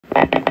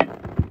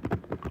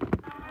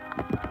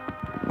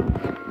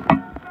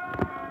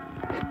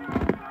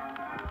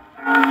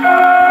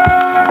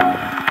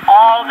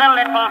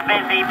little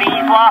busy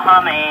bees were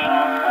humming.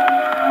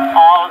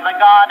 All the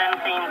garden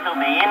seemed to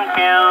be in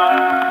tune.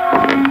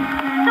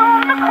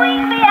 Soon the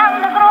queen bee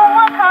and the groom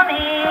were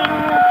coming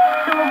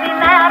to be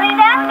married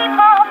and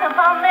depart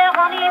upon their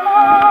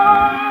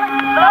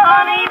honeymoon. The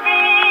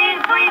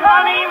honeybees, sweet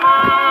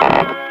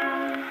honeymoon.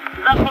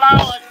 The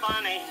flowers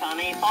furnished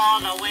honey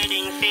for the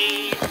wedding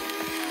feast.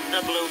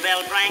 The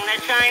bluebells rang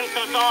their chimes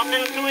so soft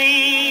and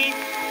sweet.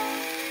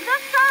 The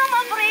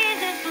summer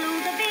breezes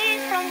blew the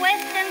bees from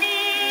west and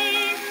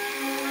east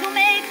to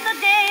make the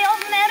day of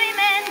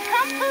merriment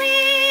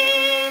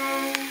complete.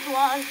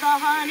 'Twas the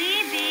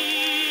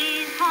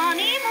honeybees'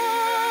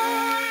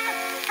 honeymoon,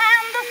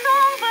 and the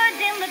songbirds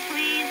in the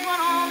trees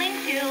were all in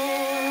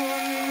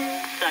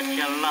tune. Such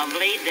a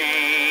lovely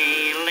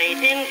day,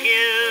 late in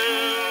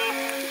June,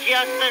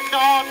 just the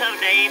sort of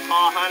day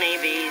for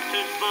honeybees to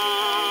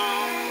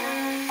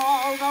spoon.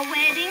 All the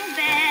wedding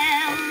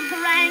bells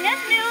rang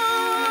at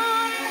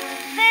noon.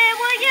 There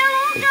were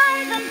yellow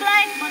gowns and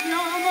black, but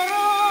no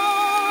maroon.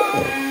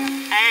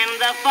 And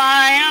the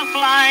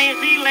fireflies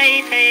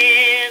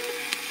elated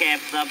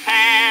kept the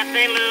path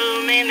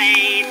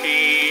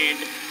illuminated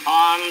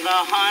on the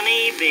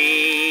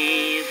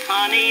honeybees'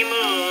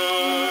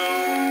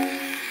 honeymoon.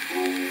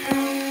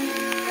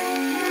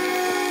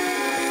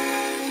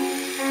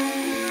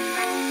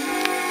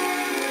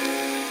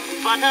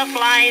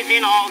 Butterflies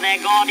in all their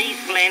gaudy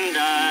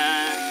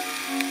splendor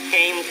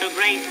came to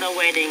grace the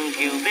wedding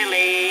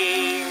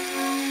jubilee.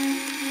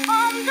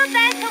 On the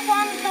back of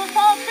one so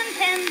soft and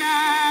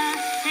tender,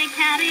 they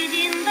carried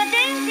in the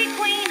dainty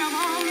queen of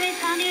all,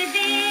 Miss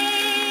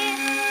Honeybee.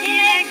 In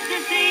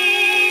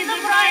ecstasy, the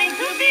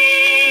bride-to-be.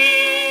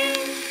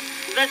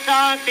 The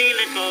saucy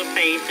little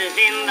faces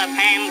in the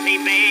pansy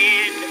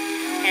bed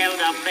held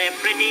up their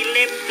pretty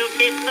lips to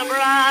kiss the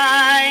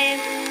bride.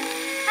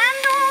 And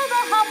all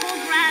the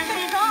hoppled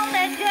grasses on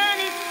their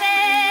journey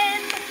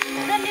sped,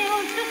 the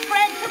news to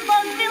spread to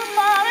Bugsville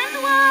far and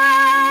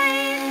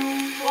wide.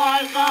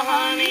 'Twas the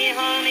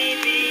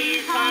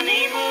honeybees'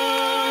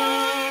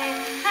 honeymoon,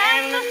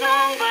 and the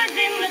songbirds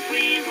in the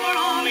trees were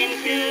all in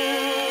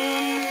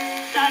tune.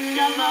 Such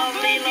a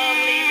lovely,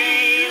 lovely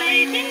day,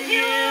 late in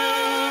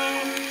June,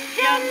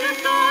 just a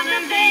sort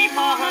of day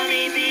for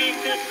honeybees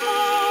to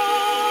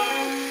spoon.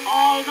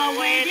 All the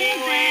wedding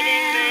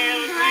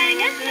bells rang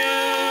at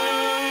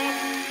noon.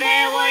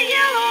 There were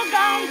yellow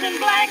gowns and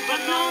black,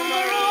 but no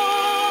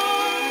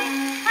maroon.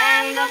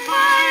 And the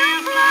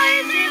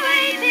fireflies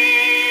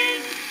elated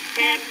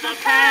kept the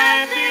path